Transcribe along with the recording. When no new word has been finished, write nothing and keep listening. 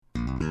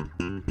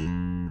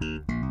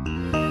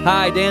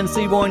Hi, Dan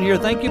Seaborn here.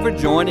 Thank you for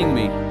joining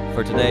me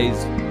for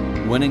today's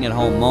Winning at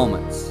Home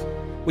Moments.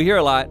 We hear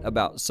a lot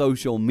about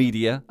social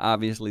media,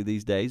 obviously,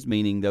 these days,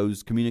 meaning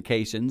those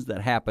communications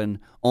that happen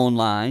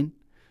online,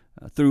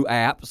 through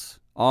apps,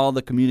 all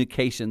the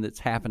communication that's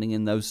happening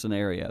in those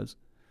scenarios.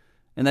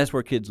 And that's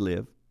where kids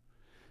live.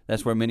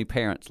 That's where many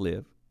parents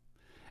live.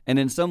 And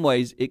in some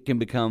ways, it can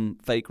become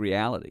fake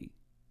reality.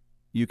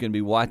 You can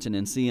be watching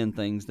and seeing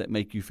things that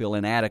make you feel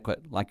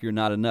inadequate, like you're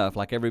not enough,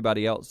 like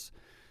everybody else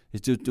is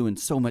just doing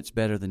so much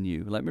better than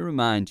you. Let me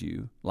remind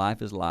you,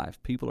 life is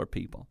life. People are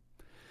people.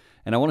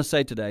 And I want to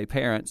say today,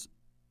 parents,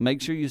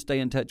 make sure you stay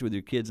in touch with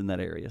your kids in that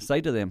area.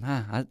 Say to them,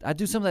 I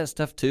do some of that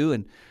stuff too,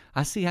 and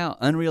I see how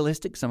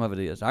unrealistic some of it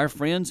is. Our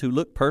friends who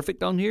look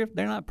perfect on here,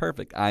 they're not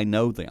perfect. I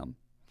know them.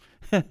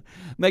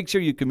 Make sure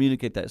you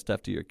communicate that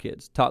stuff to your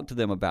kids. Talk to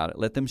them about it.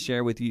 Let them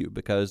share with you,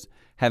 because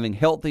having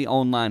healthy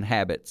online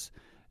habits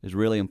is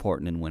really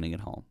important in winning at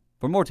home.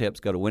 For more tips,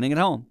 go to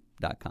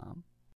winningathome.com.